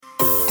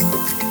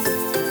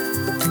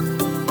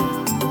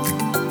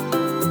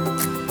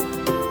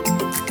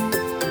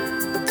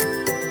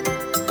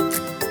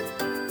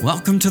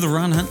Welcome to the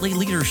Ron Huntley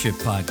Leadership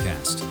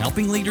Podcast,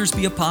 helping leaders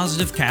be a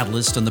positive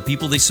catalyst on the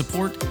people they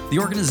support, the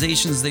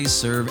organizations they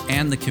serve,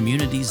 and the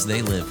communities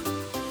they live.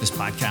 This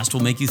podcast will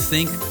make you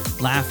think,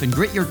 laugh, and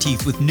grit your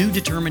teeth with new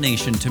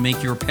determination to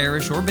make your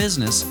parish or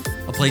business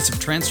a place of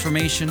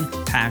transformation,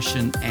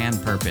 passion,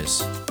 and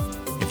purpose.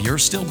 If you're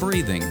still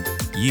breathing,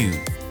 you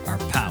are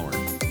powered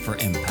for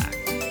impact.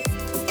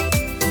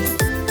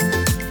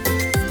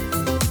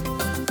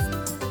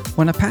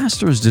 When a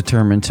pastor is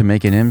determined to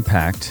make an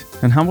impact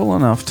and humble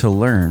enough to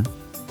learn,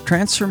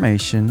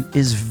 transformation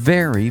is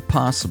very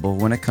possible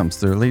when it comes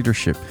to their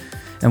leadership.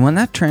 And when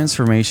that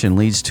transformation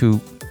leads to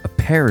a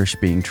parish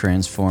being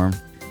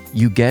transformed,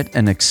 you get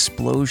an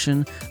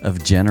explosion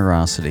of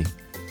generosity.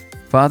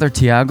 Father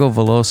Tiago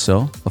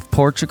Veloso of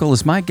Portugal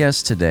is my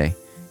guest today.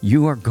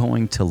 You are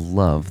going to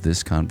love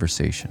this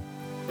conversation.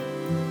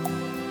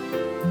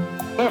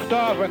 Lift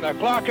off and the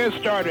clock has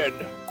started.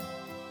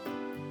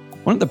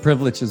 One of the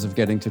privileges of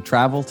getting to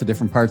travel to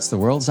different parts of the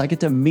world is I get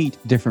to meet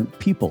different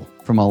people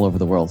from all over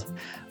the world.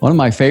 One of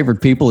my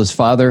favorite people is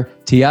Father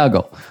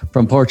Tiago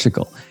from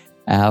Portugal.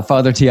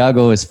 Father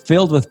Tiago is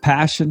filled with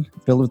passion,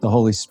 filled with the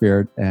Holy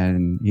Spirit,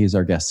 and he's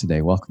our guest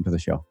today. Welcome to the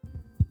show.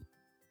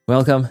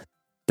 Welcome.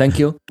 Thank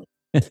you.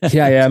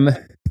 Here I am.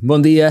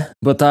 Bom dia,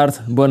 boa tarde,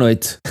 boa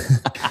noite.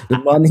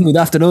 Good morning, good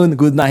afternoon,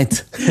 good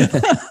night.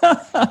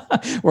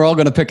 We're all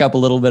going to pick up a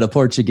little bit of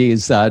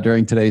Portuguese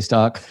during today's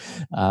talk.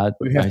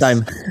 We have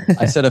time.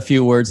 I said a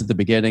few words at the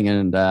beginning,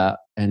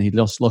 and he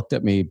just looked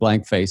at me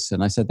blank face,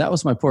 and I said, "That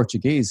was my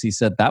Portuguese." He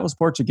said, "That was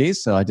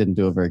Portuguese," so I didn't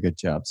do a very good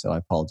job. So I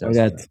apologize.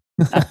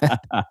 For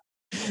that.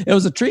 It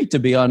was a treat to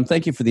be on.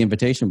 Thank you for the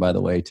invitation, by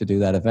the way, to do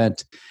that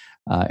event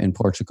in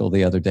Portugal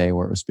the other day,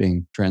 where it was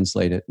being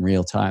translated in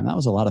real time. That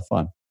was a lot of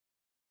fun.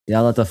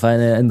 Yeah, a lot of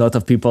fun and a lot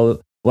of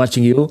people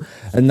watching you.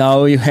 And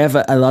now you have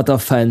a lot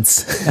of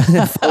fans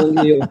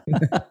following you.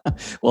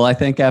 Well, I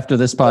think after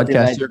this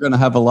podcast, you're going to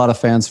have a lot of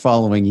fans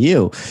following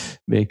you,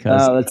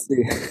 because let's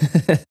see.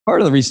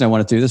 Part of the reason I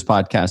want to do this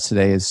podcast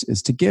today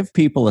is to give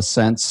people a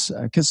sense,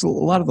 because a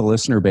lot of the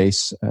listener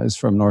base is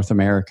from North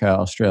America,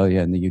 Australia,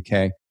 and the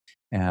UK.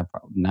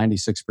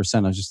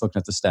 96%, I was just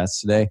looking at the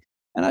stats today.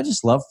 And I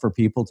just love for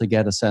people to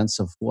get a sense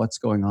of what's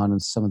going on in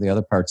some of the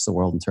other parts of the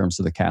world in terms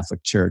of the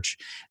Catholic Church.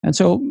 And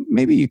so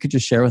maybe you could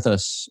just share with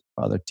us,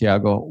 Father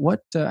Tiago,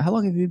 how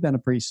long have you been a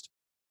priest?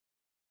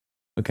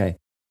 Okay.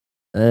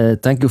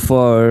 Thank you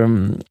for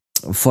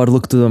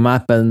look to the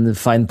map and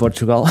find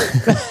Portugal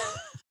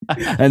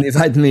and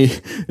invite me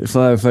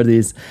for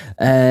this.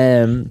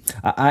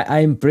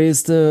 I'm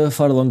priest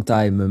for a long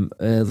time,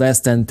 less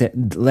than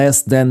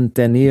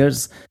 10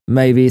 years,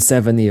 maybe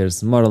 7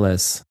 years, more or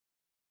less.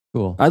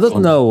 Cool. I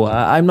don't know.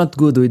 I'm not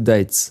good with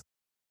dates.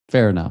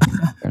 Fair enough.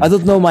 I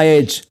don't know my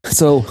age,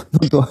 so.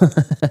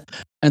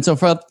 And so,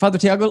 Father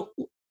Tiago,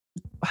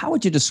 how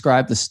would you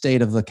describe the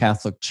state of the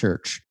Catholic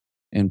Church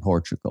in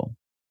Portugal?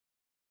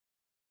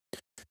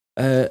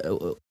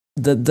 The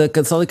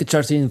Catholic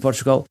Church in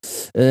Portugal,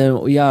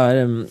 we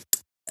are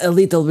a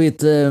little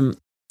bit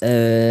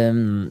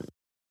in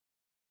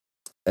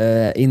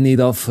need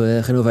of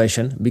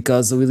renovation,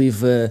 because we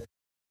live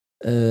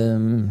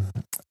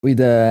with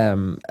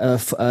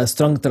a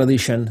strong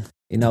tradition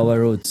in our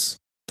roots.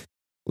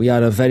 We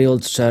are a very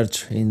old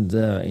church in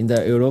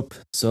the Europe,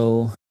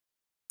 so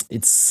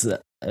it's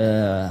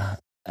a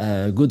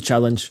good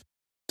challenge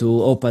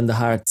to open the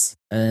hearts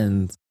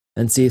and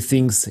see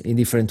things in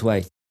different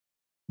way.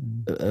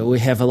 We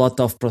have a lot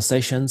of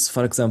processions.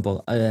 For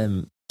example,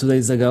 2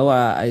 days ago,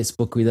 I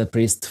spoke with a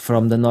priest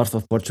from the north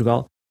of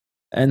Portugal,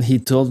 and he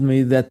told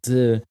me that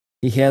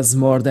he has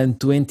more than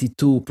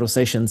 22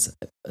 processions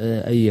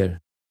a year.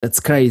 That's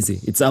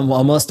crazy. It's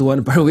almost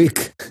one per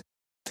week.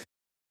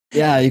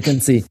 Yeah, you can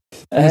see.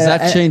 Is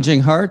that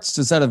changing hearts?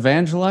 Does that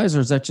evangelize, or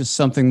is that just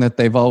something that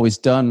they've always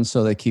done,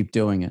 so they keep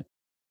doing it?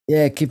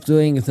 Yeah, keep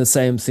doing the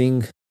same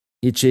thing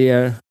each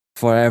year,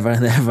 forever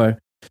and ever.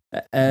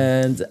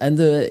 And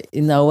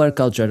in our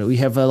culture, we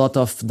have a lot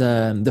of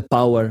the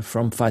power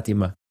from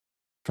Fatima,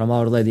 from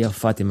Our Lady of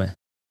Fatima.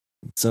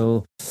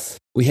 So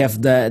we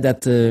have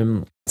that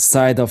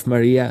side of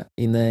Maria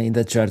in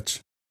the church,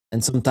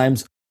 and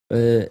sometimes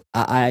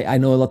I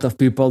know a lot of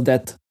people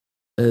that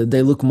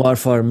they look more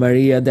for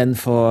Maria than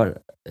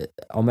for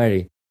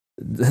Mary,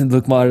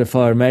 look more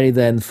for Mary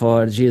than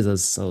for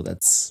Jesus. So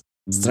that's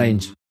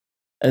strange.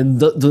 And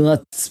do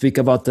not speak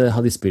about the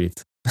Holy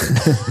Spirit.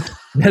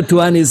 That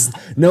one is,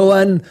 no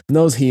one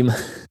knows him.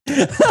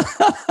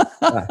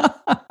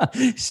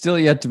 Still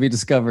yet to be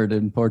discovered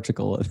in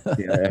Portugal.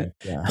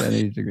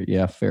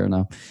 Yeah, fair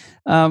enough.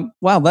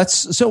 Wow,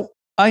 that's so.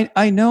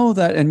 I know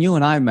that, and you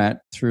and I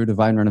met through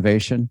Divine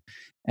Renovation,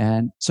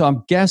 and so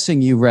I'm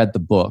guessing you read the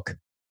book.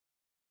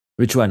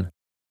 Which one?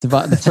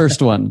 The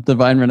first one,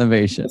 Divine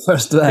Renovation. The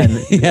first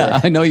one. Yeah,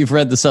 I know you've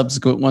read the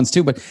subsequent ones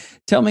too, but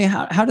tell me,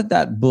 how did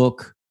that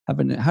book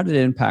happen? How did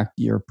it impact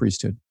your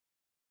priesthood?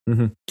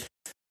 Mm-hmm.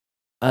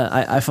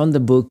 I found the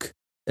book.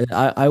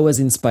 I was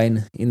in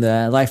Spain in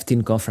the Life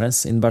Teen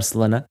Conference in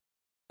Barcelona,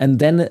 and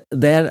then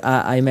there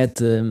I met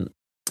a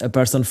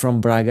person from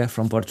Braga,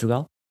 from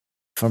Portugal,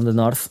 from the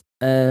north,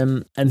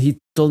 and he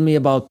told me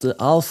about the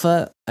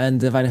Alpha and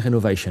Divine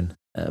Renovation,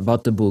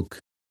 about the book,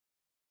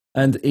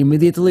 and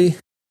immediately,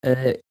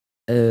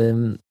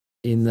 during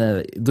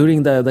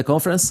the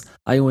conference,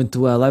 I went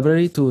to a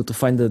library to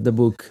find the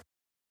book.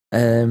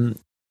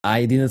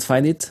 I didn't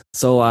find it,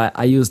 so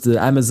I used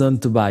Amazon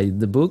to buy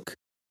the book.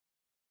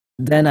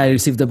 Then I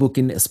received the book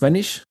in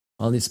Spanish,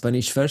 only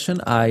Spanish version.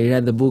 I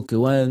read the book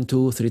 1,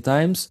 2, 3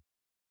 times,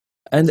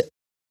 and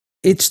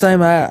each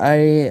time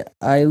I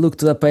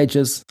looked at the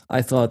pages,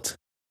 I thought,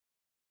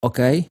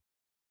 okay,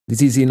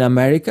 this is in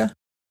America,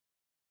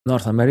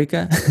 North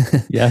America.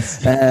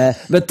 Yes.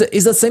 But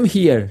it's the same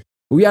here.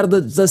 We are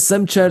the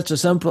same church, the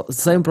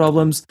same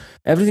problems.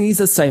 Everything is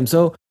the same.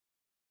 So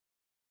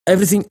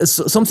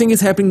something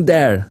is happening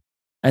there,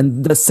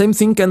 and the same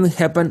thing can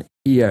happen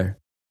here.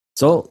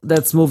 So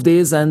let's move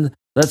this and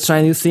let's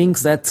try new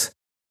things that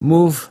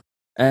move.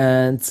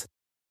 And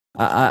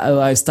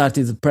I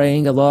started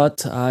praying a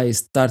lot. I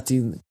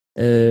started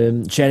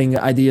sharing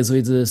ideas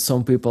with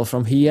some people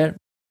from here,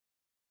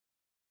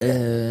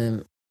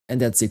 and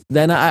that's it.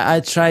 Then I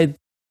tried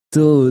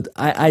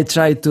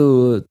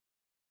to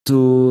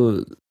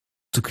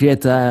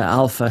create an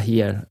alpha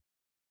here,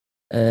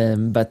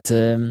 but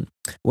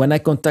when I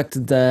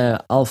contacted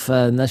the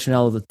Alpha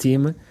National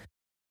team,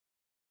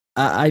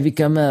 I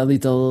became a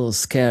little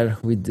scared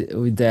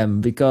with them,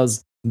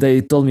 because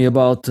they told me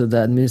about the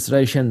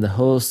administration, the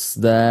hosts,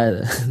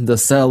 the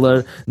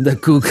seller, the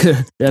cook,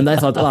 and I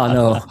thought, oh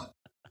no,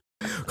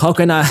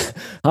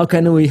 how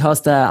can we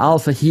host an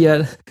alpha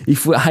here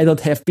if I don't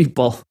have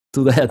people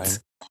to that? Right.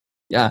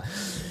 Yeah,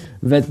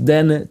 but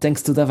then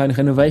thanks to Divine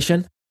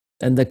Renovation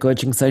and the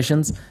coaching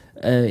sessions,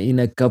 in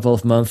a couple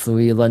of months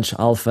we launched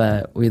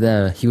alpha with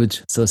a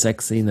huge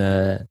success in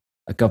a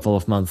couple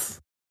of months.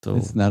 So,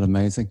 isn't that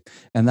amazing?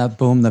 And that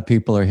boom that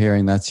people are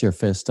hearing, that's your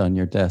fist on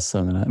your desk.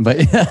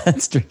 But yeah,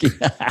 it's tricky.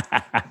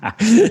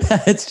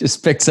 It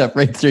just picks up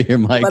right through your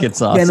mic. What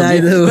it's awesome. Can I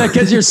do?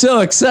 Because you're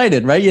so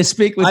excited, right? You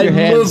speak with your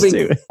hands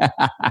moving. Too.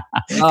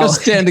 Go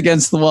stand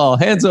against the wall,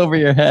 hands over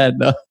your head.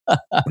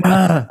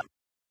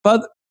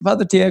 But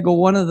Father Tiago,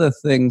 one of the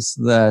things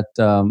that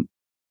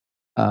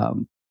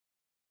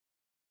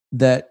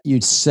that you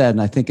said,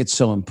 and I think it's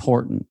so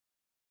important,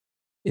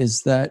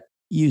 is that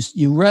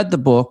you read the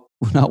book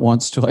not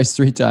once, twice,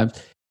 3 times,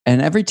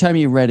 and every time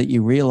you read it,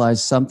 you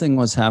realized something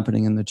was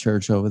happening in the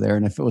church over there,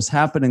 and if it was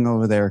happening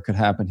over there, it could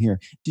happen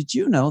here. Did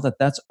you know that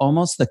that's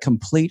almost the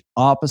complete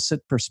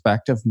opposite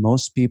perspective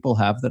most people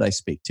have that I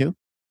speak to?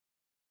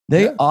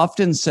 They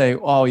often say,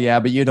 oh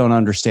yeah, but you don't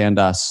understand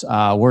us.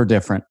 We're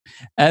different.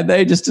 And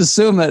they just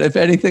assume that if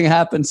anything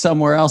happened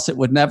somewhere else, it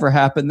would never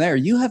happen there.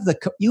 You have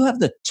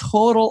the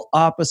total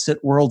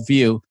opposite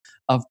worldview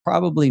of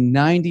probably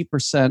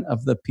 90%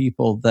 of the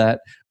people that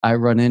I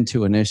run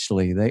into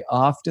initially. They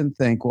often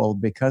think, well,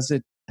 because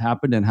it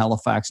happened in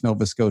Halifax,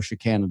 Nova Scotia,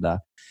 Canada,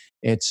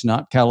 it's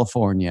not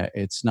California,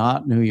 it's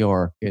not New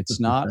York, it's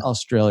not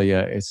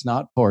Australia, it's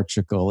not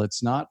Portugal,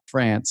 it's not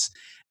France.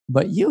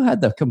 But you had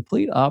the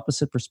complete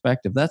opposite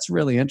perspective. That's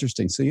really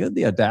interesting. So you had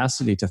the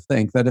audacity to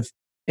think that if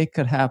it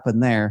could happen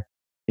there,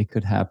 it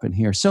could happen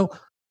here. So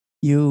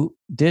you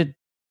did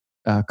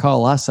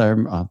call us. I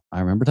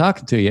remember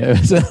talking to you. It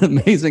was an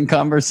amazing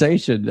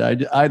conversation.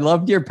 I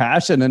loved your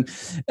passion, and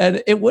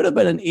it would have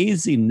been an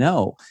easy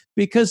no,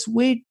 because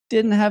we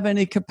didn't have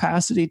any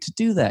capacity to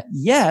do that.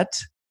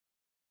 Yet,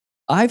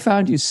 I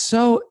found you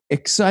so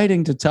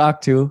exciting to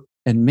talk to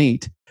and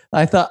meet.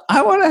 I thought,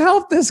 I want to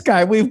help this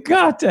guy. We've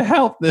got to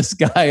help this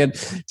guy. And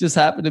just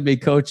happened to be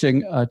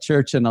coaching a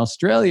church in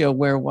Australia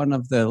where one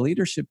of the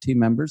leadership team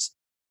members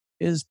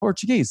is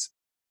Portuguese.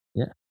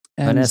 Yeah.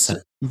 And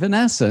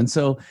Vanessa. And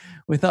so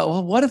we thought,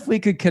 well, what if we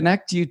could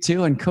connect you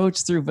two and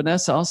coach through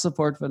Vanessa? I'll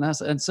support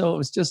Vanessa. And so it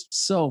was just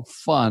so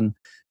fun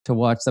to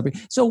watch that.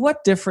 So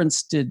what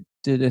difference did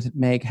it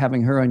make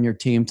having her on your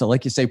team to,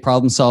 like you say,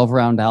 problem solve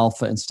around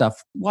alpha and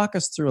stuff? Walk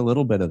us through a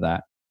little bit of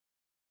that.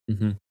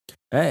 Mm-hmm.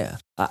 Yeah,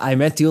 I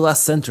met you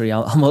last century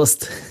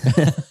almost.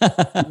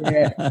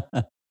 Yeah.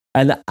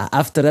 And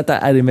after that,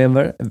 I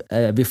remember,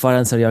 before I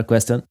answer your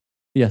question,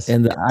 yes,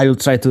 and I will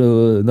try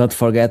to not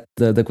forget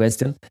the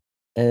question.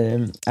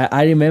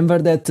 I remember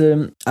that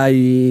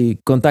I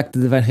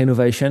contacted Divine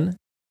Renovation,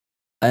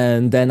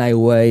 and then I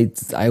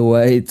wait,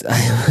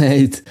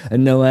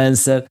 and no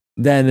answer.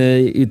 Then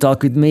you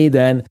talk with me,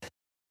 then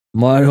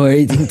more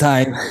waiting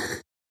time.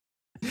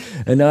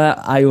 And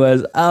I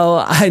was,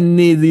 I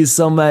need this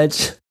so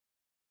much.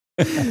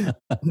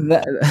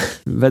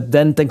 But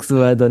then, thanks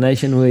to a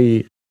donation,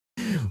 we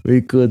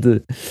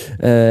could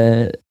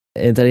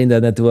enter in the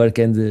network,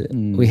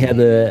 and we had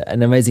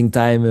an amazing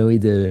time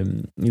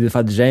with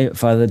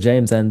Father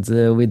James and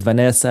with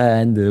Vanessa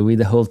and with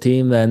the whole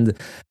team and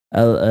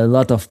a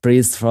lot of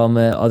priests from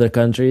other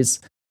countries.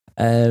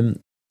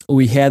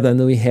 We had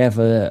and we have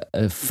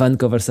fun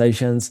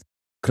conversations,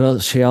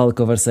 crucial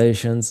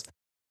conversations.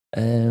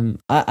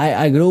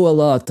 I grew a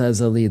lot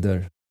as a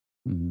leader.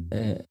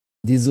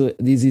 This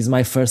is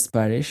my first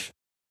parish,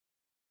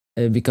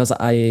 because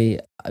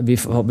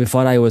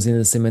before I was in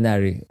the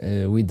seminary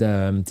with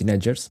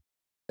teenagers,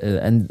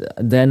 and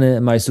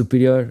then my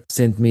superior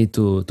sent me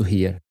to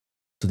here,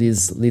 to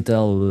this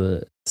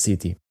little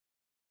city.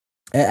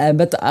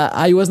 But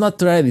I was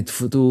not ready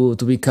to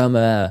become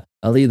a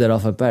leader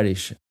of a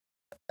parish.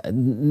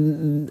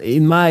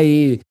 In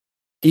my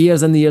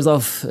years and years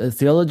of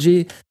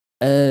theology,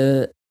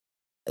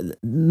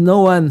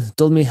 no one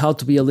told me how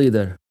to be a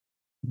leader.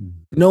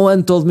 No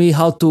one told me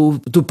how to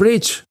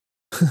preach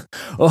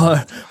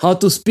or how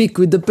to speak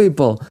with the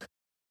people.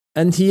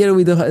 And here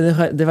with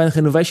the Divine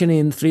Renovation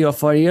in 3 or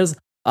 4 years,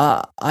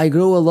 I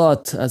grew a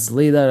lot as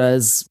leader,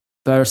 as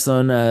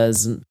person,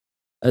 as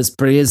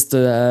priest.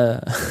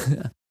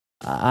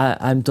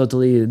 I'm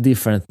totally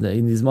different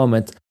in this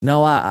moment.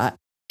 Now,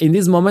 in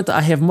this moment,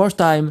 I have more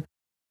time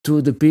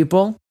to the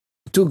people,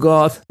 to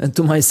God, and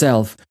to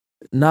myself.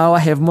 Now I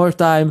have more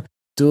time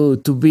to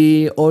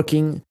be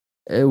working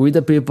with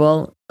the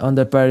people on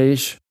the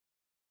parish.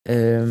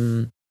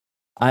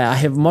 I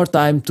have more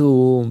time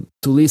to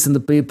listen to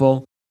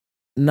people.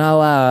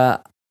 Now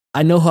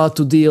I know how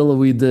to deal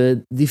with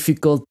the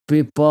difficult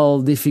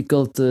people,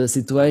 difficult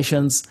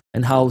situations,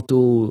 and how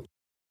to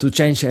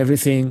change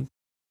everything.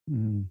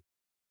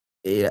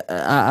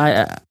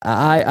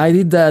 I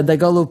did the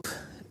Gallup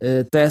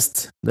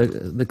test,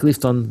 the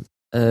Clifton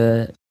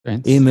in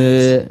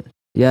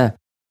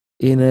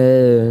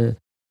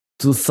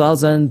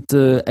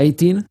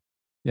 2018.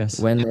 Yes,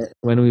 when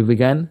we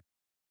began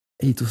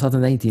in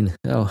 2018.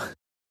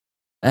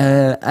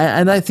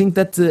 And I think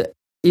that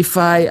if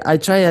I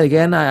try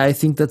again, I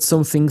think that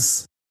some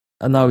things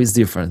now is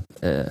different,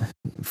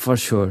 for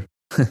sure.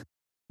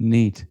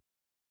 Neat.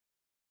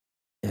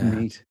 Yeah.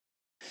 Neat.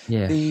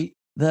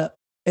 Yeah.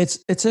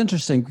 It's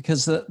interesting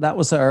because that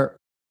was our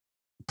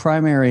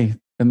primary,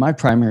 and my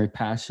primary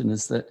passion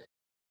is that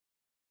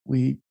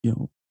we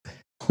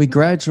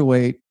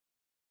graduate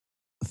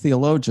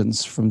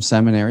theologians from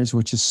seminaries,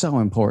 which is so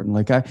important.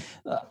 Like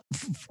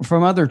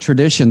from other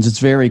traditions, it's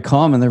very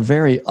common.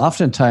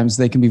 Oftentimes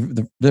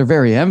they're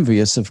very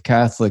envious of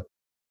Catholic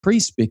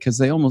priests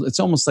because it's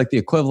almost like the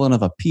equivalent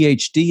of a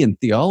PhD in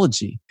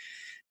theology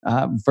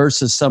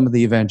versus some of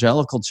the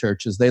evangelical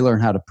churches. They learn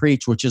how to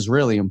preach, which is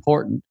really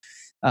important.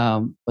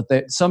 But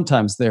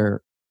sometimes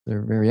they're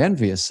very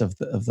envious of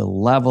the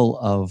level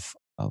of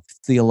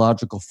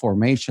theological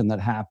formation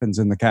that happens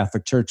in the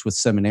Catholic Church with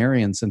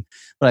seminarians.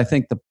 But I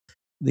think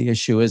the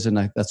issue is,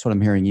 and that's what I'm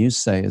hearing you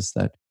say, is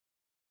that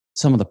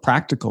some of the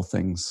practical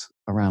things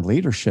around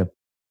leadership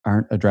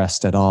aren't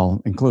addressed at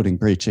all, including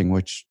preaching,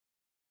 which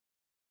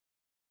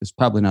is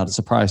probably not a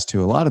surprise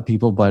to a lot of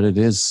people, but it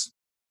is.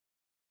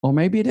 Well,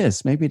 maybe it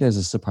is. Maybe it is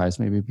a surprise,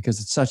 maybe because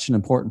it's such an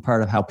important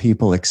part of how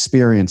people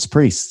experience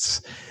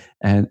priests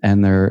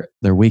and their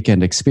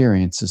weekend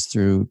experiences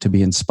to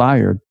be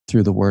inspired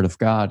through the Word of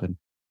God, and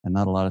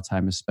not a lot of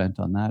time is spent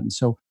on that. And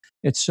so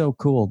it's so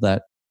cool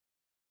that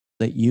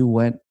you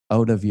went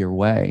out of your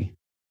way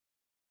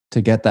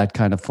to get that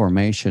kind of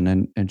formation,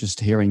 and just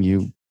hearing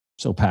you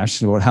so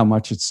passionate about how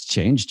much it's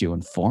changed you,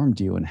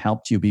 informed you, and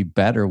helped you be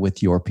better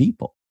with your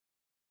people.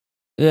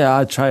 Yeah,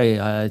 I try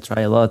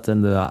a lot,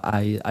 and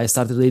I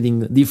started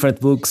reading different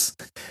books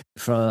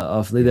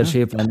of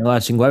leadership and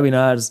watching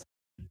webinars.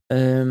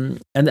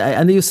 And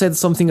you said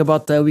something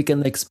about the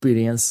weekend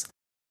experience.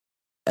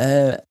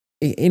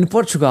 In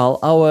Portugal,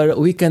 our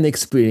weekend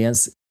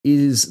experience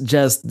is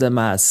just the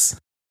Mass.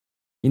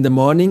 In the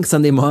morning,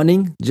 Sunday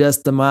morning,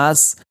 just the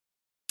Mass,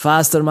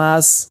 faster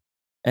Mass,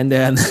 and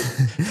then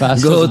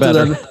go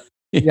to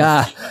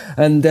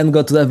and then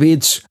go to the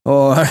beach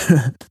or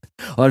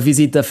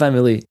visit the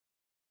family.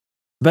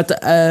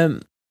 But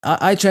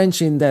I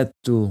changed in that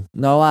too.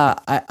 Now I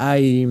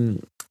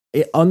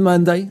on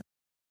Monday,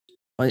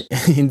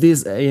 in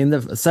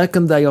the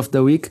second day of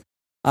the week,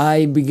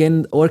 I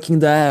began working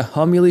the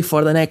homily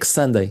for the next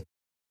Sunday.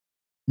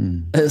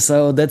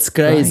 So that's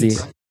crazy.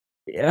 Right.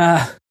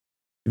 Yeah.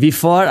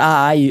 Before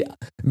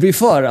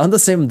on the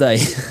same day.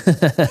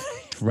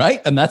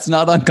 Right, and that's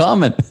not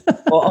uncommon.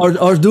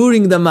 or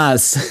during the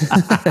Mass.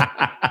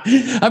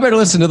 I better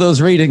listen to those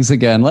readings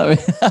again. Let me.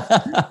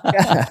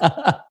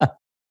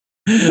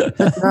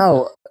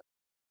 Now,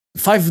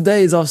 5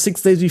 days or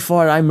 6 days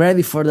before, I'm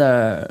ready for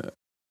the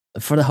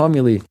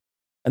homily,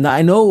 and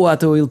I know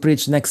what I will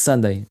preach next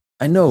Sunday.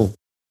 I know,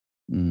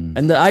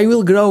 and I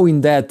will grow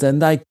in that,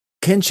 and I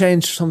can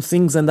change some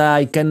things, and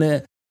I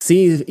can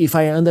see if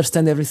I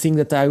understand everything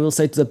that I will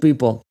say to the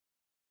people,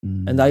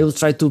 and I will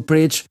try to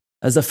preach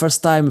as the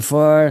first time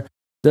for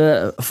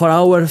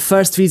our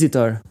first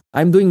visitor.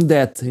 I'm doing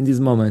that in this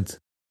moment.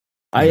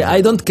 I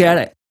don't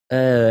care.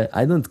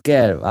 I don't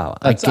care. Wow,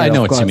 I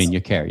know what you mean.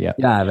 You care, yeah.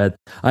 Yeah, but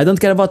I don't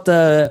care about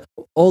the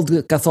old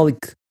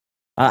Catholic.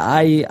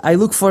 I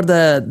look for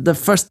the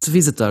first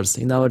visitors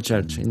in our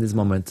church in this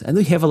moment, and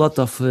we have a lot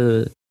of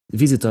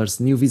visitors,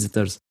 new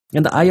visitors,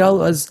 and I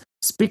always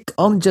speak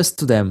on just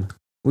to them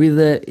with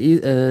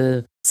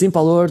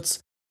simple words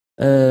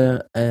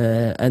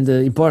and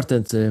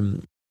important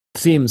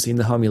themes in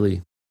the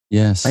homily.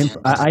 Yes,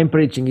 I'm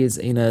preaching is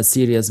in a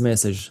serious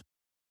message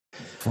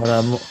for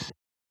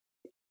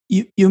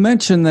You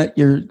mentioned that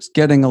you're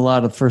getting a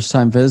lot of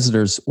first-time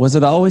visitors. Was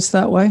it always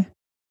that way?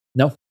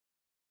 No.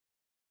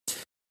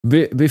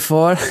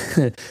 Before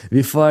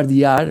before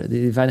the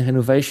Divine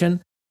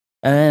Renovation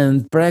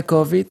and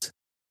pre-COVID,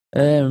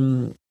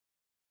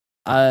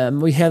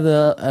 we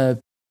had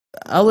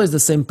always the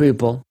same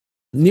people,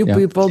 new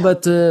people,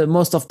 but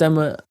most of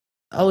them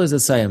always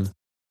the same.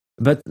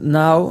 But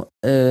now,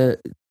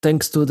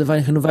 thanks to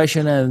Divine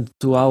Renovation and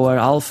to our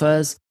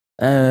alphas,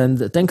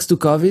 and thanks to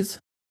COVID,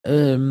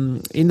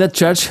 in the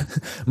church,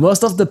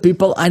 most of the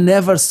people, I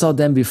never saw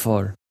them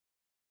before.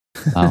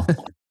 Wow.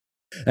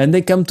 And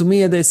they come to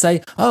me and they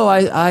say, "Oh,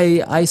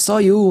 I saw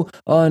you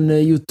on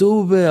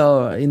YouTube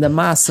or in the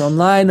mass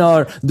online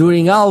or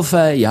during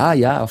Alpha."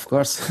 Yeah, of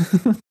course.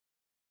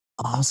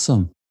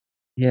 Awesome.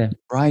 Yeah.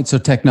 Right. So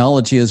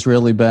technology has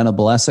really been a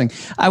blessing.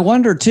 I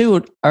wonder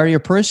too, are your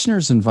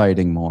parishioners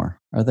inviting more?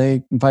 Are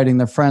they inviting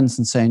their friends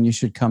and saying, you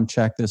should come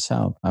check this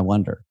out? I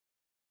wonder.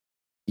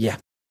 Yeah.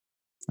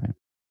 Right.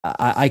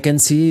 I can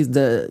see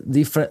the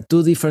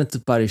two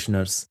different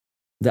parishioners.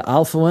 The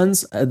alpha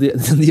ones,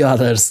 the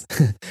others.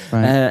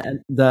 Right.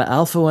 The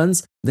alpha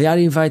ones, they are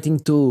inviting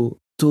to,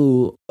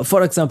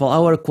 for example,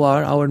 our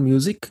choir, our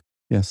music.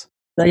 Yes.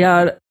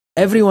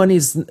 Everyone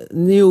is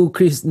new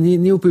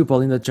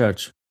people in the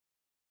church.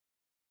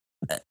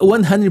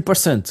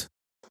 100%.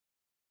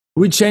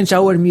 We change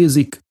our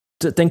music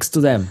thanks to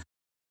them.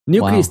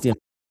 New Christian.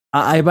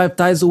 I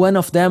baptized one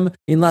of them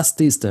in last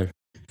Easter.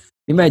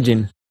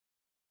 Imagine.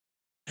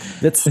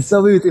 That's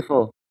so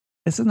beautiful.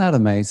 Isn't that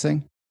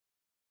amazing?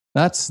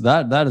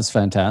 That is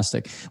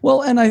fantastic.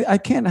 Well, and I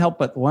can't help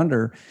but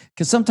wonder,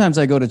 because sometimes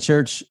I go to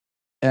church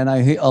and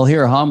I'll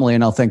hear a homily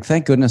and I'll think,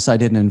 thank goodness I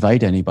didn't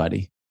invite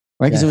anybody,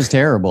 right? Because it was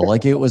terrible.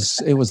 Like it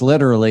was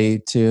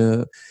literally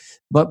to,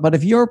 but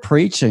if you're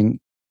preaching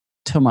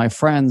to my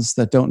friends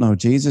that don't know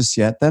Jesus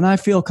yet, then I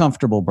feel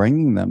comfortable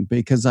bringing them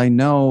because I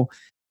know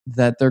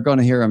that they're going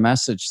to hear a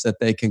message that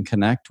they can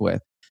connect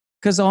with.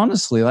 Because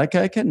honestly, like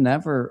I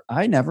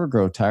never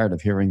grow tired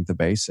of hearing the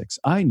basics.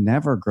 I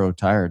never grow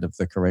tired of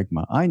the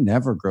kerygma. I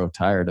never grow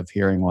tired of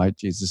hearing why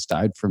Jesus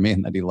died for me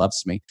and that he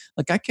loves me.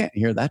 Like I can't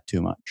hear that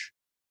too much.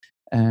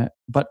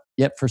 But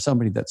yet for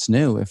somebody that's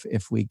new,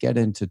 if we get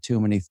into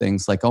too many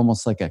things, like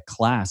almost like a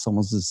class,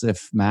 almost as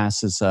if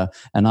Mass is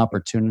an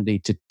opportunity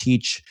to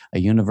teach a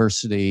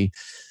university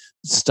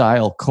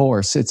style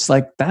course, it's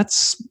like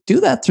do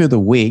that through the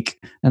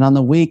week. And on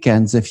the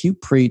weekends, if you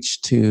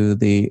preach to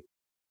the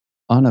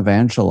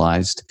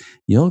unevangelized,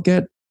 you'll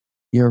get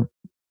your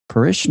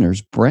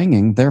parishioners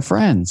bringing their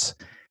friends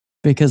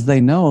because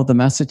they know the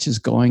message is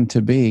going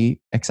to be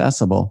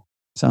accessible.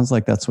 Sounds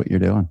like that's what you're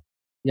doing.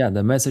 Yeah,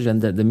 the message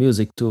and the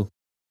music too,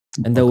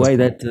 and the way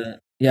that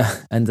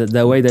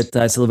the way that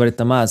I celebrate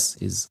the Mass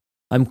is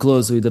I'm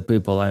close with the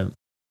people.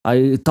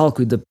 I talk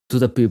to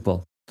the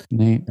people.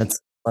 Neat.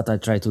 That's what I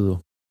try to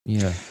do.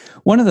 Yeah.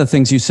 One of the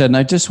things you said, and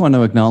I just want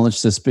to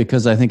acknowledge this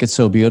because I think it's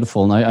so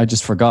beautiful, and I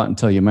just forgot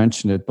until you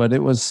mentioned it, but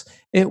it was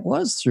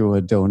through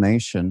a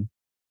donation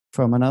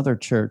from another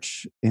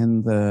church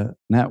in the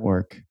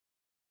network.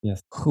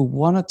 Yes. Who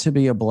wanted to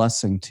be a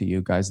blessing to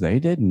you guys. They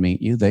didn't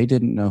meet you. They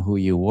didn't know who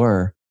you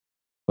were,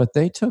 but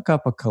they took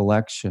up a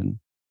collection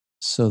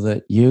so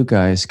that you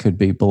guys could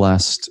be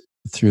blessed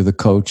through the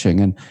coaching.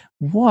 And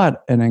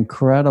what an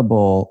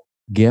incredible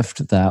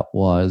gift that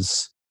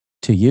was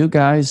to you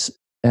guys.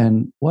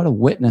 And what a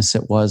witness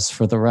it was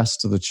for the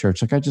rest of the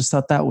church. Like, I just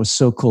thought that was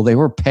so cool. They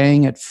were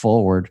paying it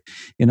forward.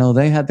 You know,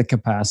 they had the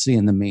capacity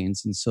and the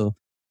means. And so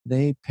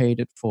they paid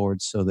it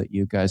forward so that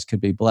you guys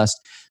could be blessed.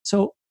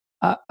 So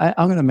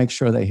I'm going to make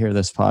sure they hear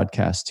this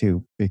podcast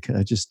too, because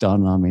it just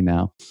dawned on me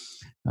now,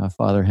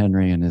 Father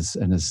Henry and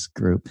his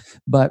group.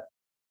 But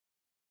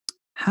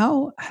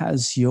how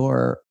has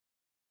your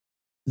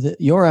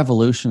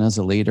evolution as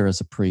a leader, as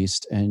a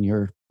priest, and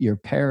your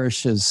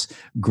parish's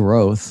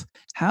growth,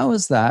 how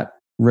has that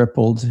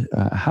rippled?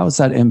 How has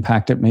that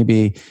impacted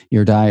maybe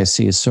your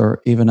diocese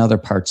or even other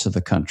parts of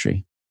the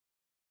country?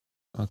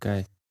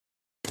 Okay.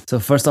 So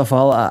first of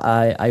all,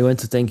 I want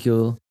to thank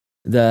you,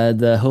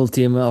 the whole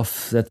team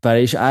of that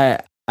parish. I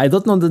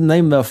don't know the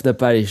name of the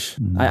parish.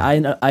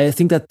 Mm. I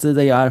think that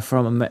they are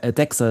from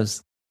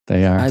Texas.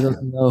 They are. I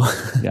don't know.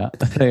 Yeah,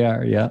 they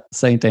are. Yeah,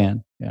 Saint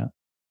Anne. Yeah,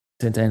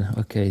 Saint Anne.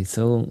 Okay,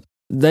 so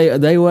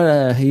they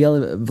were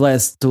really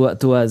blessed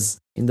to us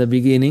in the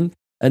beginning,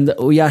 and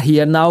we are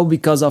here now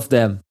because of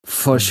them,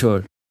 for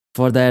sure.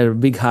 For their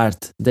big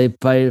heart, they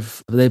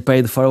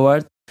paid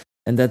forward,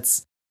 and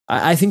that's.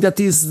 I think that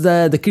is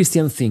the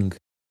Christian thing.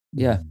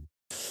 Yeah.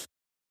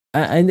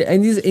 And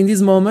in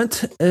this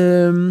moment,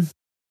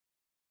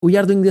 we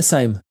are doing the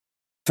same.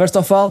 First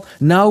of all,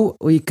 now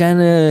we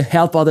can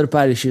help other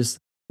parishes.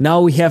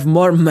 Now we have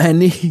more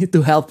money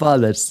to help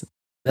others.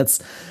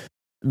 That's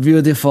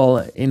beautiful.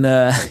 In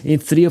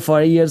 3 or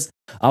 4 years,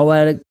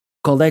 our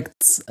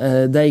collects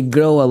they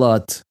grow a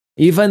lot.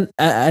 Even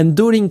and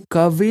during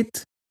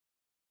COVID,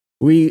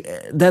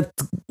 that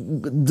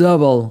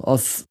double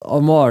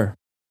or more.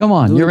 Come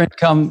on,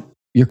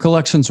 your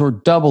collections were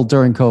doubled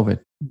during COVID.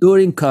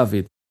 During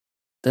COVID.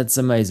 That's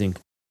amazing.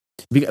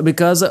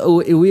 because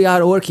we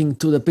are working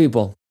to the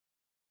people,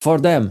 for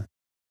them,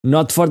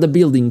 not for the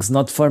buildings,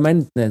 not for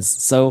maintenance.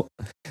 So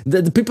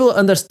the people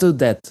understood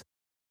that,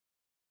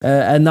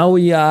 and now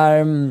we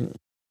are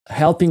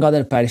helping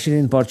other parishes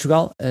in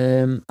Portugal.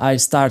 I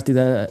started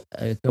a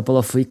couple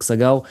of weeks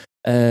ago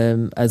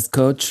as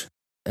coach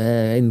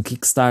in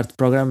Kickstart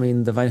program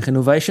in Divine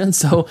Renovation.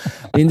 So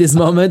in this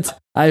moment,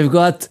 I've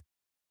got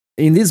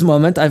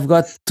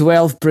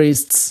 12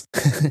 priests.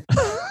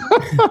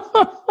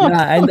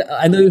 Yeah,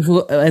 and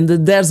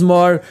there's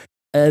more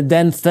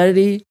than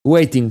 30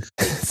 waiting.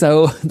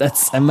 So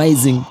that's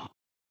amazing.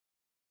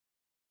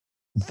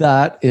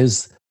 That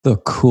is the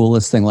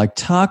coolest thing. Like,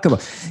 talk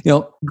about,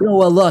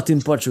 grow a lot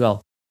in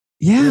Portugal.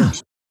 Yeah.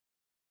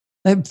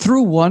 And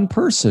through one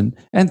person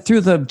and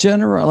through the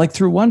general, like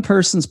through one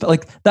person's,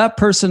 like that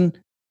person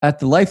at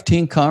the Life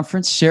Team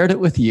Conference shared it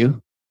with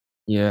you.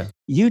 Yeah.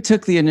 You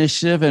took the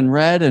initiative and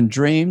read and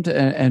dreamed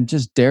and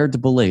just dared to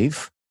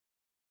believe.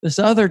 This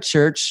other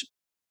church,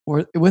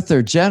 with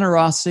their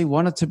generosity,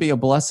 wanted to be a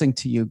blessing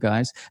to you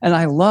guys. And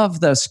I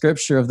love the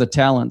scripture of the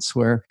talents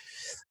where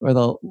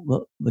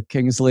the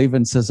king is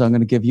leaving, says, I'm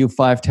going to give you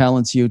 5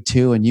 talents, you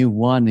 2, and you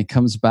 1. He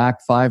comes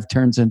back, 5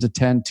 turns into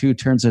 10, 2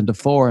 turns into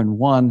 4, and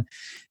 1.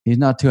 He's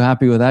not too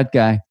happy with that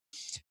guy.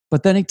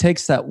 But then he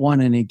takes that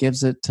 1 and he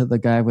gives it to the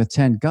guy with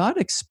 10. God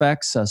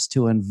expects us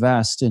to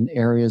invest in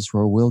areas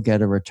where we'll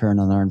get a return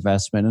on our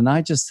investment. And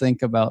I just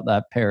think about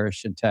that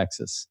parish in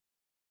Texas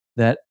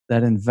that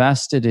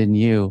invested in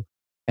you.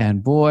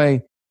 And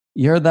boy,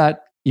 you're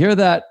that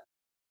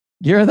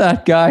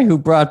guy who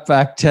brought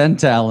back 10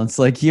 talents.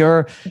 Like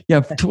you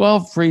have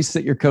 12 priests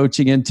that you're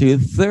coaching into,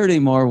 30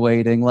 more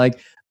waiting.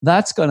 Like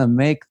that's going to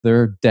make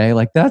their day.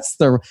 Like that's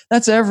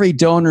every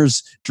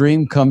donor's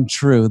dream come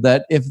true,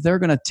 that if they're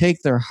going to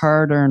take their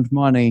hard-earned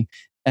money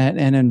and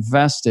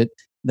invest it,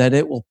 that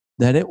it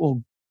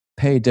will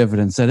pay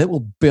dividends, that it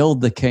will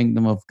build the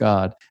kingdom of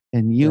God.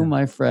 And you,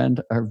 my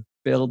friend, are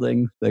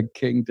building the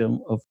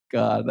kingdom of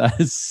God. That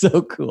is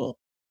so cool.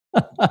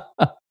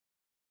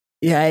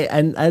 Yeah,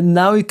 and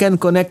now you can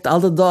connect all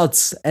the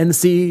dots and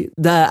see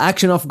the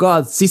action of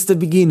God since the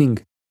beginning.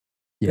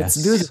 Yes.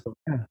 It's beautiful.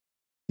 Yeah.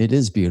 It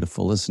is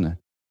beautiful, isn't it?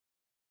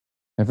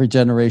 Every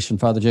generation,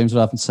 Father James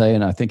would often say,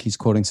 and I think he's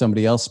quoting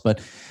somebody else, but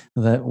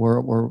that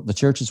we're the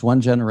church is one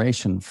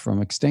generation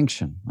from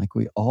extinction. Like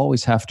we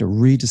always have to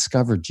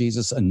rediscover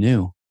Jesus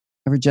anew.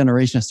 Every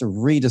generation has to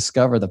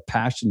rediscover the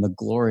passion, the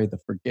glory, the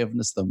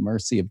forgiveness, the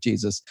mercy of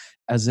Jesus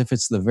as if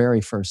it's the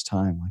very first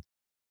time. Like,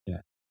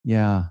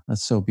 yeah,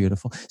 that's so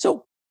beautiful.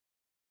 So,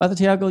 Father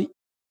Tiago,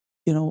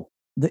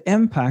 the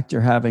impact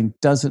you're having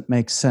doesn't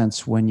make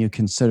sense when you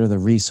consider the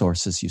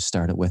resources you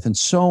started with. And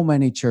so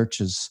many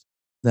churches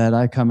that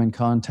I come in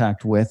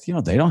contact with,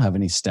 they don't have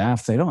any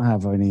staff. They're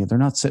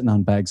not sitting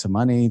on bags of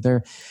money. They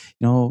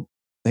don't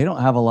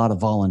have a lot of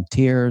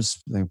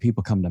volunteers.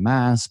 People come to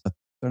Mass, but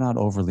they're not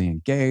overly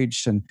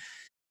engaged. And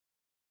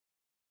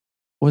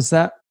was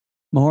that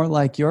more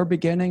like your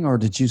beginning, or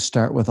did you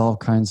start with all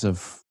kinds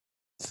of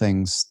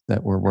things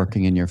that were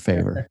working in your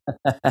favor?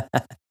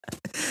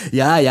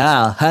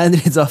 Yeah,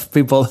 hundreds of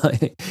people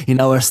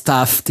in our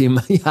staff team.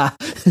 Yeah.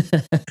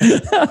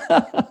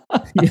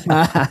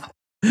 Yeah.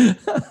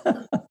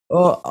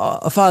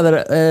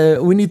 Father,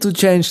 we need to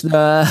change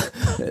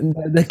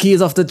the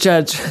keys of the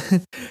church.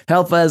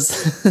 Help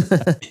us.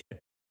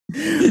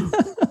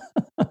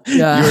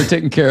 Yeah. You were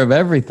taking care of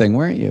everything,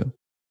 weren't you?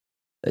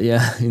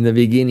 Yeah, in the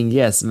beginning,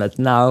 yes, but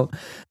now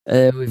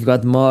we've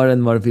got more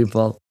and more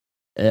people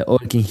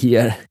working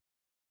here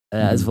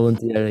as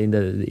volunteer in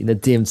the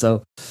team.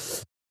 So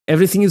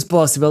everything is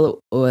possible.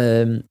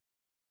 When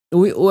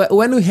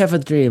we have a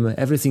dream,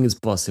 everything is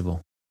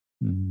possible.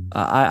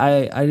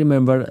 I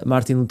remember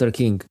Martin Luther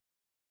King.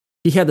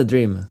 He had a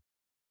dream,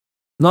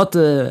 not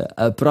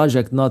a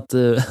project, not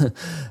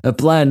a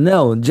plan.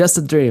 No, just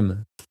a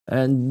dream,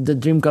 and the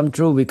dream come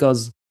true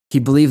because he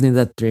believed in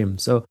that dream.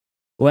 So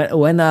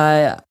when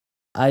I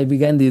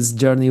began this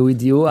journey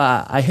with you,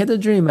 I had a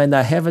dream, and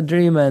I have a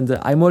dream, and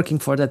I'm working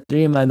for that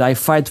dream, and I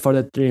fight for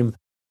that dream.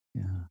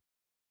 Yeah.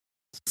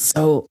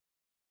 So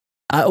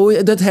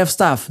we don't have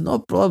staff, no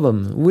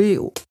problem.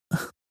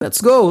 Let's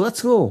go.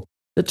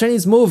 The train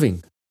is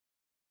moving.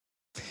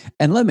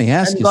 And let me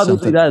ask you God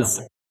something.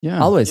 Does. Yeah.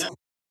 Always.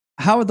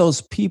 How are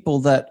those people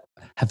that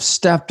have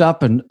stepped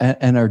up and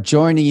are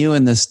joining you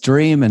in this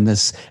dream and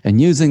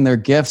using their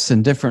gifts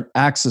and different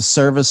acts of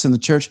service in the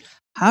church?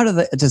 How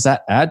does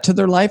that add to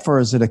their life, or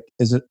is it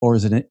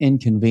an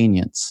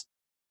inconvenience?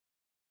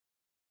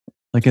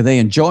 Like, are they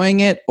enjoying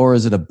it, or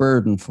is it a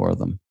burden for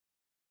them?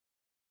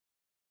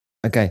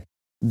 Okay.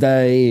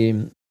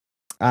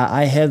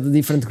 I had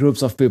different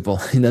groups of people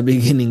in the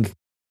beginning.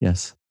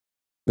 Yes.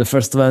 The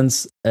first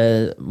ones,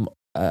 a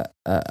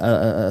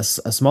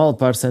small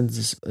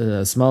percentage,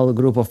 a small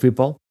group of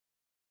people,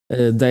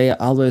 they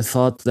always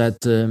thought that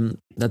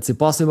that's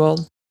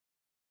impossible.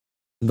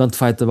 Don't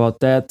fight about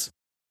that.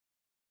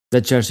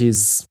 The church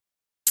is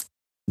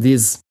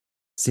this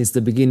since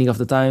the beginning of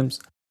the times.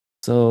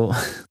 So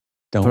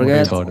don't worry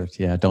about it.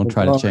 Yeah, don't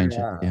try to change it.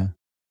 Yeah.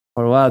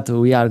 For what?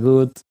 We are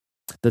good.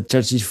 The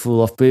church is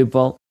full of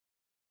people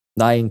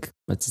dying,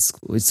 but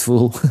it's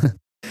full.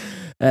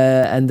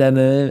 And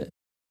then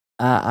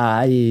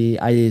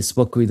I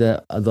spoke with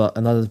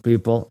another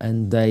people,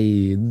 and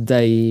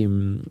they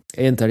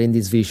enter in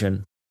this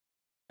vision,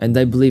 and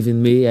they believe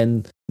in me.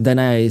 And then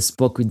I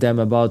spoke with them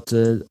about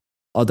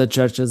other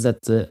churches that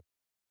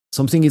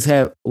something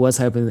was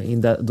happening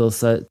in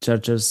those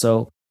churches,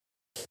 so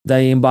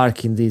they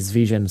embark in this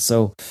vision.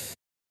 So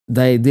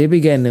they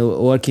began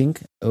working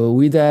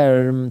with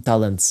their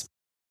talents,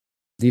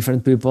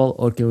 different people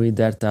working with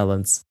their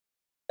talents,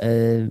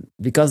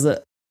 because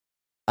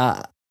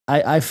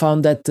I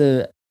found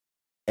that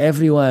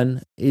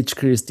everyone, each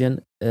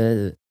Christian,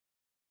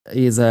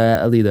 is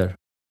a leader.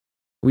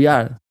 We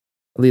are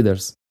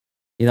leaders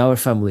in our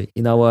family,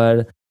 in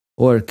our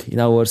work, in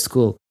our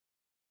school,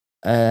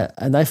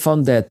 and I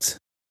found that,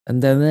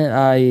 and then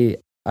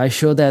I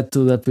showed that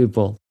to the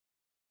people,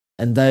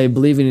 and they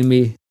believe in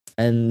me,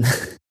 and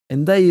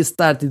and they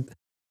started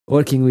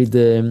working with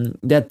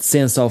that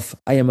sense of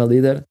I am a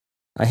leader.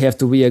 I have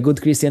to be a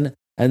good Christian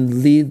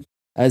and lead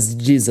as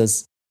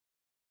Jesus.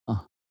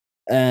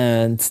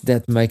 And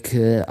that make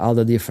all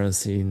the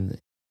difference in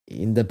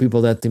the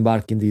people that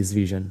embark in this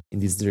vision, in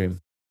this dream.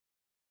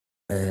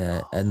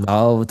 And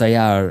now they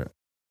are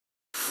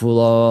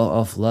full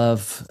of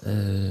love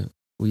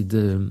with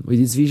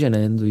this vision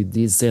and with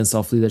this sense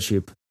of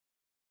leadership.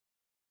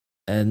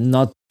 And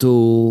not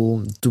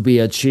to be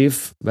a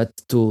chief, but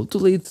to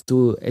lead,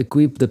 to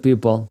equip the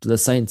people, to the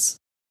saints,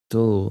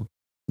 to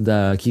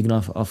the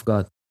kingdom of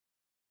God.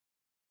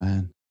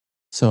 Man.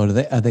 So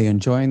are they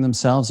enjoying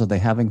themselves? Are they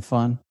having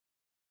fun?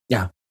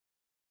 Yeah,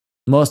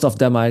 most of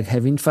them are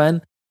having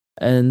fun,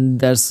 and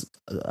there's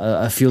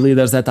a few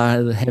leaders that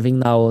are having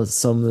now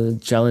some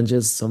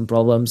challenges, some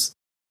problems,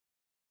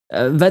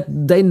 but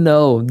they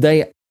know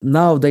that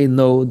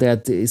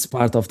it's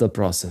part of the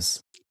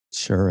process.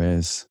 Sure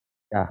is.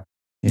 Yeah,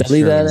 the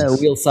leader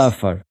will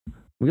suffer,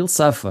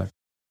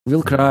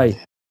 will cry,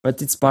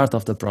 but it's part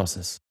of the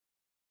process.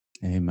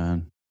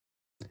 Amen.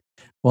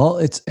 Well,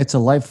 it's a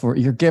life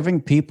you're giving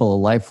people a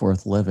life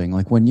worth living.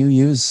 Like when you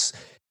use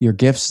your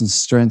gifts and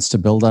strengths to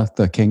build up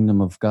the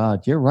kingdom of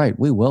God, you're right.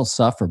 We will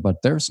suffer,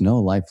 but there's no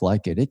life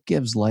like it. It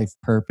gives life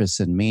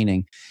purpose and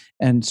meaning.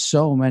 And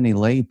so many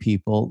lay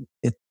people,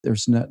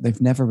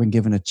 they've never been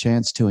given a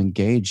chance to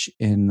engage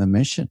in the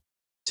mission,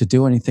 to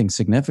do anything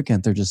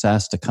significant. They're just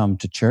asked to come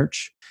to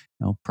church,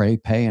 pray,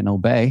 pay, and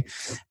obey.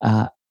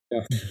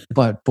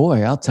 But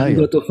boy, I'll tell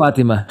you, go to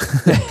Fatima.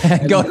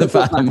 Go to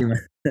Fatima.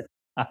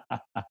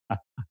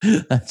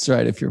 That's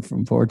right. If you're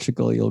from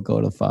Portugal, you'll go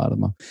to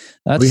Fatima.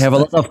 We have a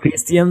lot of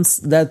Christians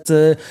that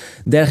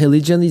their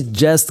religion is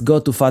just go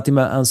to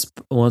Fatima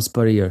once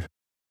per year,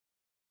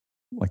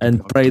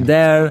 and pray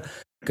there,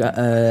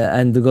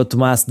 and go to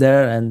mass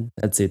there, and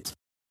that's it.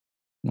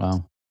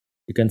 Wow,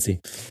 you can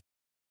see.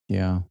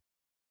 Yeah,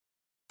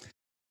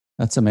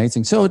 that's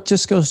amazing. So it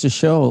just goes to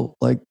show,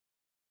 like,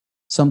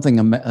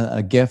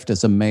 a gift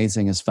as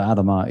amazing as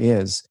Fatima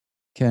is,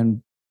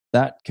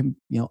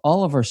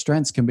 all of our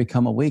strengths can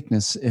become a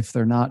weakness if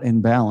they're not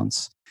in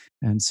balance.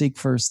 And seek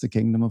first the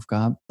kingdom of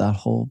God.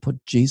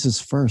 Put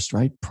Jesus first,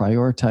 right?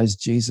 Prioritize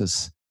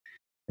Jesus,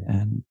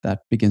 and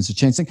that begins to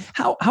change things.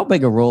 How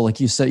big a role,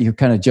 like you said, you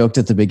kind of joked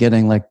at the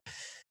beginning, like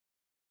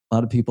a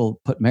lot of people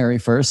put Mary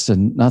first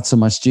and not so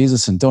much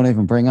Jesus, and don't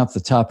even bring up the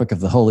topic of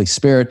the Holy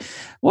Spirit.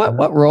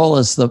 What role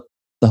has the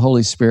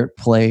Holy Spirit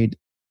played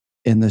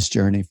in this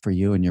journey for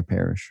you and your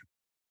parish?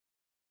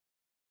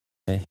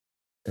 Okay.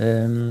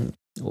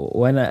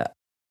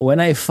 When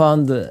I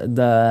found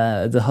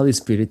the Holy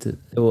Spirit, it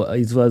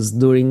was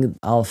during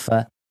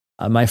Alpha,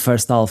 my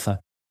first Alpha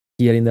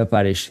here in the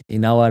parish,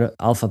 in our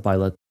Alpha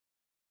pilot.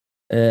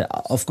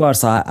 Of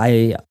course,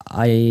 I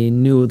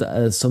knew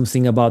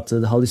something about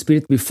the Holy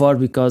Spirit before,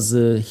 because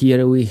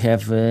here we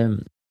have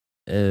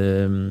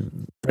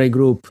prayer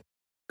group,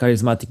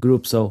 charismatic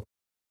group, so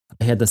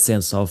I had a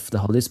sense of the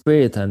Holy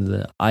Spirit,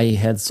 and I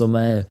had some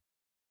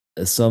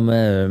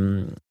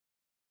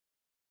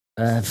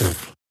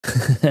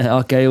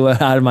okay,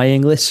 where are my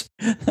English?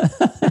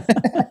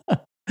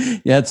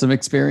 You had some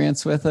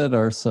experience with it,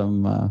 or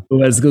some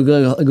was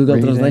Google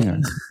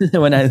Translation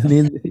when I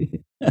need.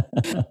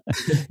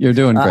 You're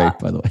doing great,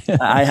 by the way.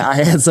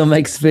 I had some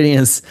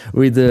experience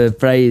with the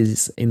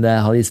praise in the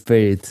Holy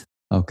Spirit.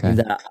 Okay. In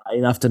the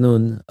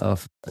afternoon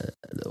of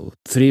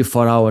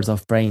 3-4 hours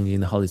of praying in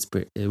the Holy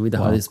Spirit with the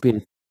Holy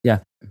Spirit. Yeah,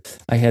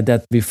 I had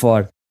that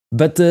before,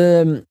 but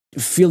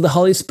feel the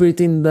Holy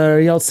Spirit in the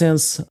real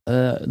sense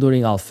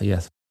during Alpha.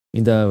 Yes,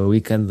 in the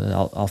weekend,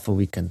 Alpha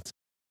weekend.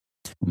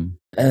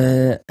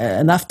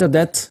 And after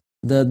that,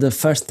 the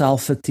first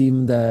Alpha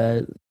team,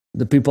 the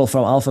people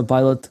from Alpha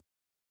Pilot,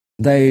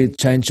 they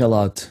changed a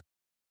lot.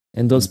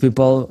 And those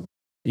people,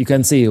 you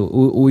can see,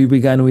 we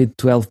began with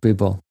 12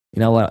 people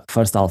in our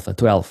first Alpha,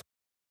 12.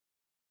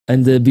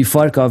 And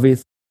before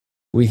COVID,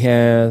 we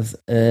have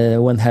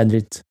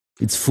 100.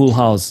 It's full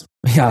house.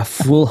 Yeah,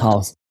 full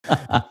house.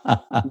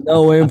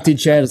 No empty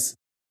chairs.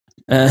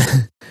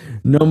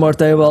 No more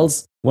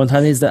tables.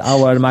 100 is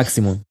our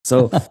maximum.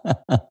 So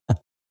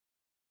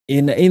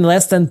in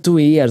less than 2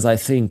 years, I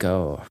think,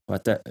 or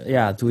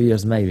 2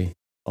 years maybe,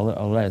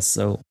 or less.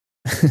 So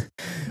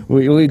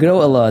we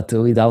grow a lot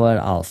with our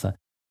alpha,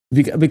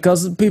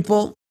 because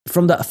people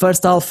from the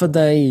first alpha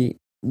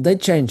they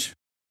change.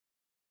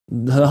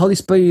 The Holy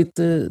Spirit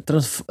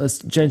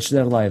changed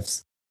their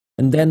lives,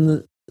 and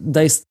then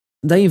they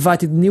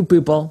invited new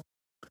people,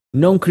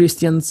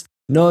 non-Christians,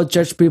 no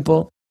church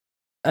people,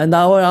 and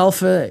our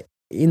alpha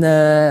in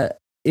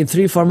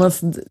 3-4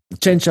 months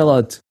changed a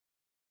lot.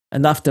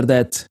 And after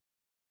that,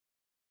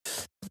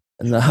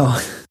 now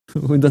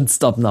we don't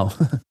stop now.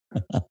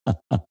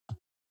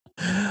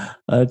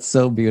 That's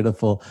so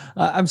beautiful.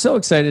 I'm so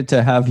excited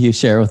to have you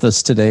share with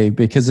us today,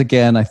 because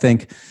again, I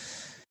think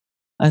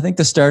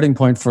the starting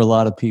point for a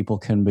lot of people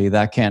can be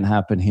that can't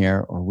happen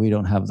here, or we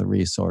don't have the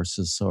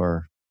resources,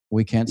 or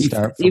we can't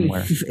start from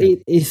where.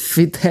 If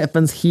it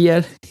happens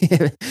here,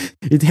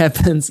 it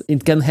happens.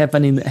 It can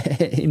happen in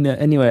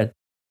anywhere.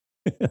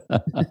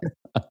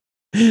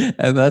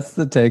 And that's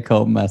the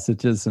take-home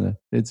message, isn't it?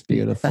 It's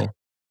beautiful.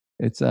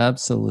 It's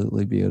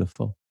absolutely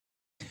beautiful.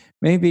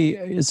 Maybe,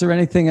 is there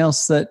anything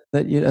else that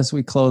you, as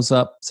we close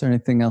up, is there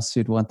anything else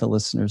you'd want the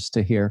listeners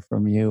to hear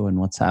from you and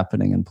what's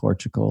happening in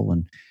Portugal?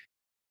 And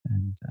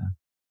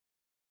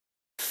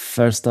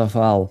First of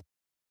all,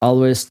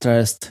 always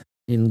trust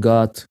in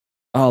God.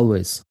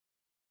 Always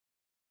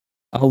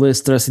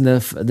trust in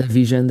the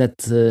vision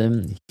that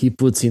He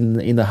puts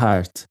in the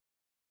heart.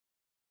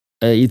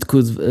 It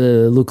could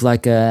look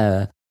like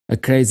a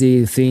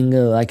crazy thing,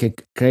 like a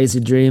crazy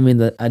dream,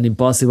 an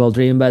impossible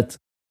dream, but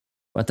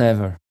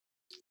whatever.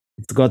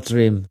 It's God's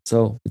dream,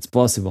 so it's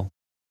possible.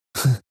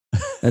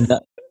 And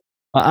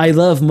I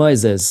love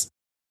Moses.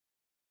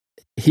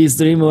 His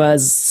dream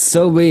was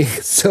so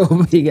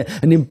big,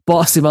 an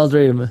impossible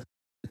dream.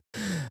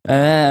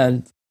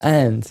 And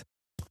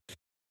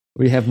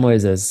we have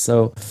Moses.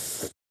 So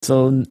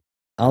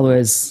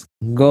always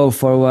go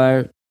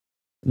forward,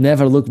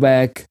 never look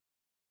back,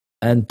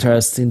 and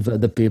trust in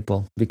the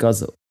people,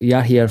 because we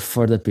are here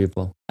for the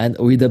people and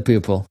with the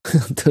people,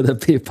 to the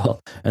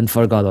people, and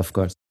for God, of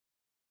course.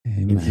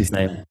 Amen. In His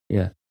name.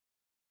 Yeah.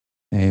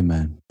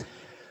 Amen.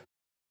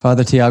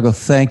 Father Tiago,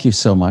 thank you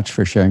so much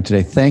for sharing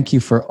today. Thank you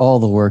for all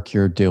the work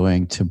you're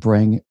doing to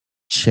bring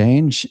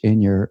change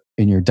in your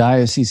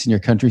diocese, in your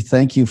country.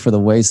 Thank you for the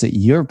ways that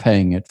you're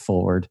paying it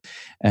forward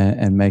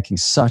and making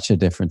such a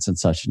difference and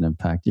such an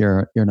impact.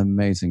 You're an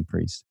amazing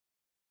priest.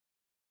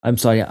 I'm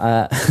sorry,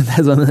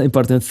 that's one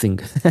important thing.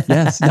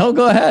 Yes, no,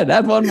 go ahead.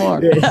 Add one more.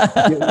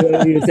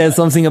 You said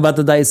something about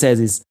the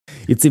diocese.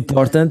 It's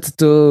important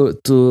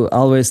to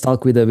always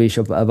talk with the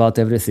bishop about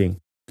everything,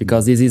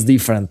 because this is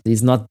different.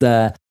 It's not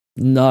the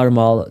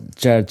normal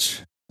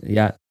church.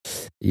 Yeah,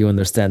 you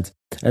understand.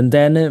 And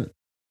then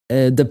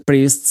the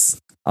priests,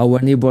 our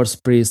neighbors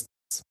priests,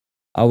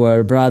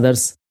 our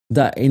brothers,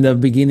 in the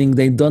beginning,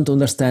 they don't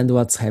understand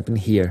what's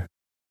happening here.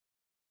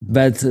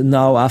 But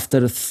now,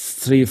 after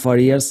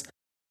 3-4 years,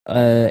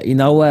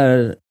 in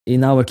our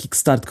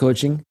Kickstart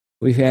coaching,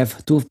 we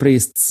have 2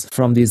 priests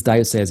from these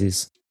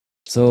dioceses.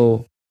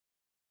 So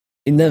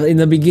in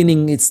the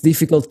beginning, it's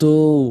difficult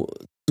to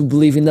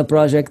believe in the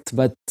project,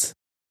 but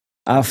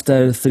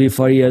after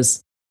 3-4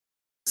 years,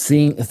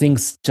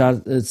 things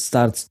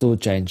starts to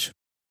change.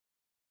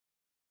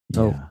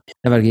 So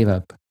never give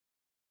up.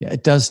 Yeah,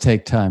 it does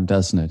take time,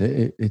 doesn't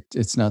it?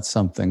 It's not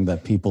something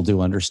that people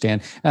do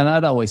understand. And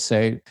I'd always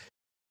say,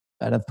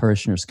 I'd have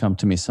parishioners come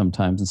to me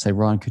sometimes and say,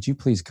 Ron, could you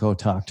please go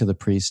talk to the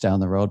priest down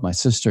the road? My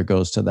sister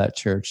goes to that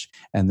church,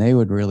 and they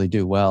would really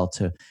do well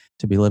to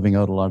be living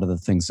out a lot of the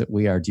things that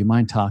we are. Do you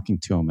mind talking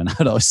to them? And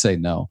I'd always say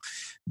no,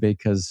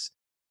 because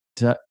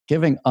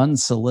giving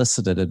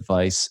unsolicited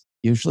advice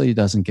usually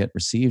doesn't get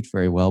received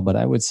very well. But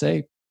I would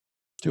say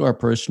to our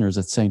parishioners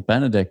at St.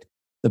 Benedict,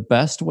 the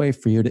best way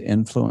for you to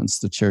influence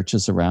the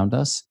churches around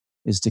us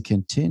is to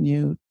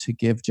continue to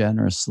give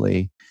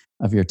generously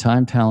of your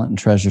time, talent, and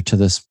treasure to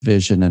this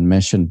vision and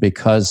mission,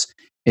 because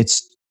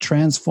it's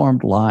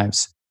transformed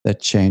lives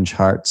that change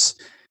hearts,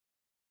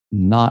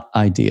 not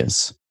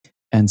ideas.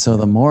 And so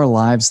the more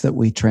lives that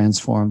we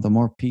transform, the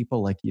more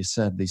people, like you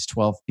said, these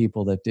 12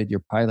 people that did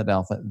your pilot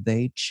alpha,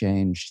 they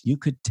changed. You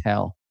could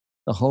tell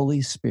the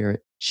Holy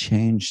Spirit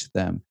changed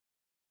them.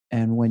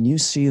 And when you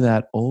see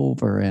that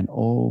over and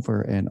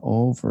over and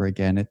over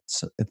again, it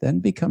then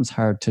becomes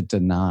hard to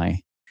deny.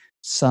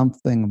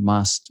 Something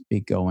must be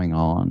going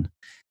on.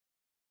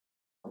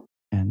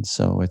 And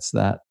so it's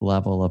that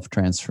level of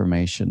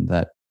transformation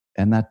that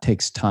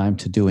takes time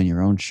to do in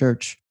your own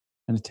church.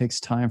 And it takes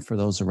time for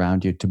those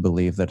around you to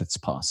believe that it's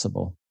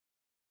possible.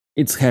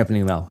 It's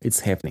happening now. It's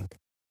happening.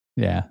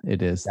 Yeah,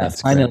 it is. Yeah,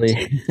 That's finally.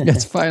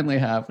 It's finally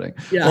happening.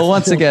 Yeah. Well,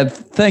 once again,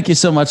 thank you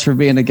so much for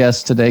being a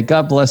guest today.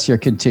 God bless your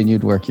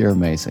continued work. You're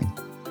amazing.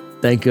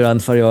 Thank you, Ron,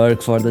 for your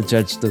work for the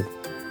church too.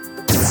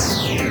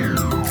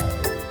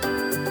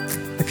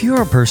 If you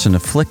are a person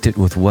afflicted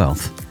with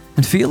wealth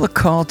and feel a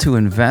call to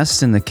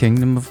invest in the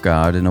kingdom of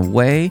God in a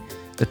way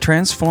that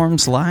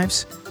transforms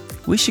lives,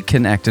 we should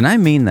connect, and I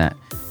mean that.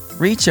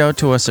 Reach out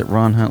to us at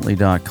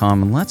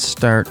ronhuntley.com and let's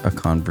start a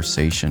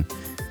conversation.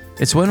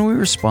 It's when we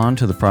respond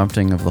to the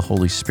prompting of the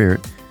Holy Spirit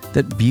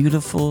that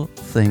beautiful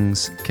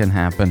things can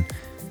happen.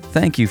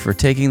 Thank you for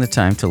taking the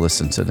time to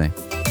listen today.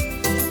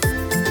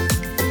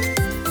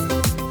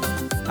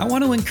 I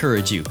want to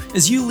encourage you,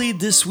 as you lead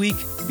this week,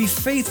 be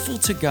faithful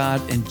to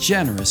God and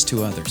generous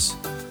to others.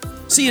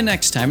 See you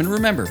next time, and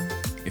remember,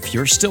 if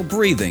you're still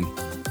breathing,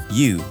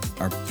 you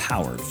are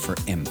powered for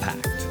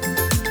impact.